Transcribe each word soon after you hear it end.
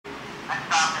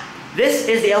This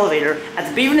is the elevator at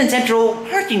the Beverton Central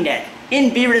parking deck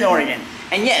in Beverton, Oregon.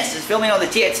 And yes, it's filming on the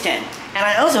TX10. And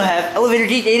I also have Elevator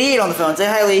Geek 88 on the phone. Say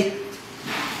hi, Lee.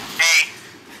 Hey.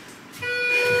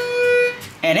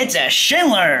 And it's a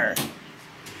Schindler.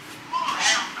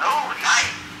 Oh,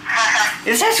 nice.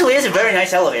 This actually is a very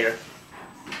nice elevator.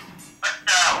 What, is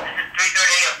it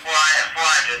 338 or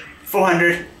 400?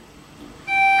 400.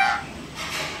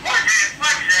 400 is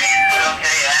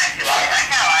okay. I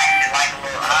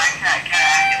kind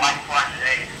of actually like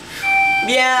 400.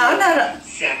 Yeah,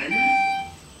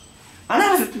 I'm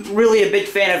not really a big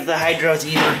fan of the hydros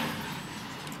either.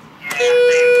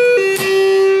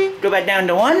 Go back down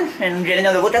to 1 and get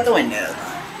another look out the window.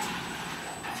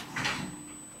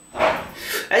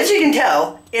 As you can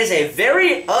tell, it is a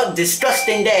very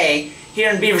disgusting day here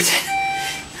in Beverton.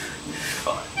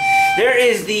 There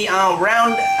is the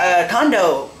round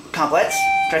condo complex.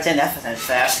 Try saying that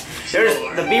fast. There's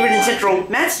the Beverton Central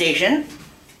mat station.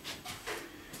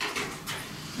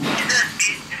 Is this a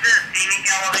steaming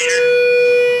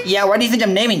elevator? Yeah, why do you think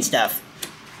I'm naming stuff?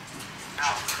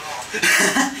 Oh,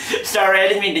 cool. Sorry, I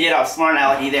didn't mean to get off smart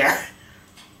alecky there.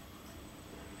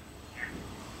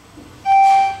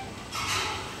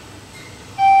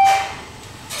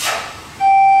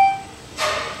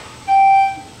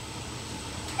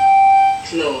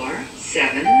 Floor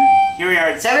 7. Here we are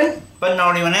at 7. Button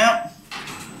already went out.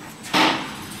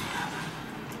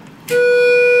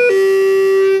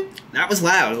 That was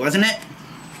loud, wasn't it?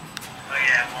 Oh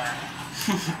yeah, it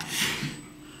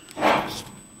was.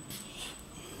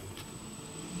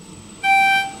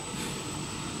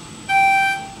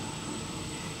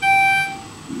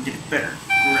 Get a better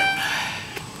grip.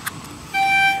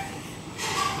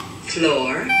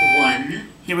 Floor 1.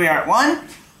 Here we are at 1.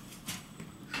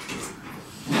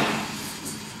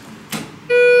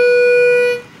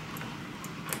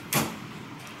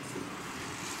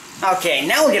 Okay,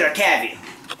 now we'll get our cab view.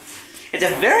 It's a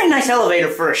very nice elevator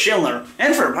for a Schindler,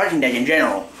 and for a parking deck in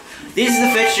general. These are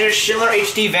the fixtures, Schindler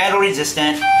HT vandal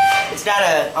resistant. It's got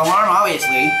an alarm,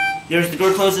 obviously. There's the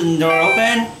door closed and the door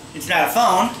open. It's got a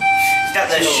phone. It's got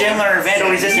the Schindler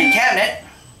vandal resistant cabinet.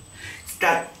 It's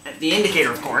got the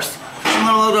indicator, of course.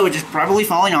 Schindler logo, which is probably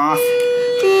falling off.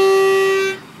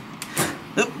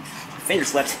 Oop, finger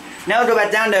slipped. Now we'll go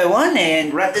back down to 1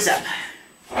 and wrap this up.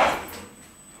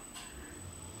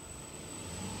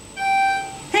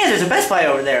 Hey, there's a Best Buy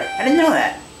over there. I didn't know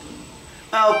that.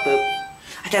 Oh, boop.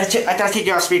 I gotta take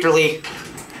you off speaker, Lee.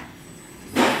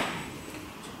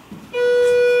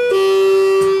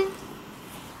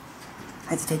 I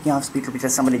had to take you off speaker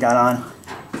because somebody got on.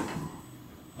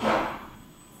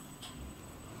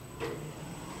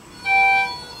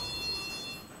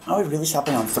 Are we really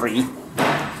shopping on 3?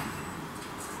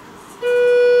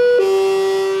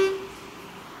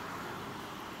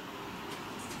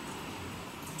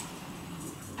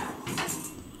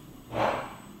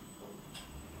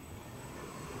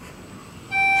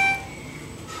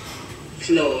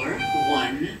 Floor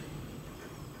 1.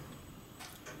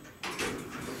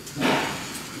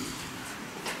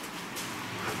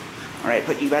 Alright,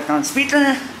 put you back on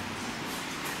speaker.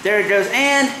 There it goes,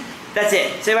 and that's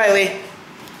it. Say bye, Lee.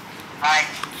 Bye.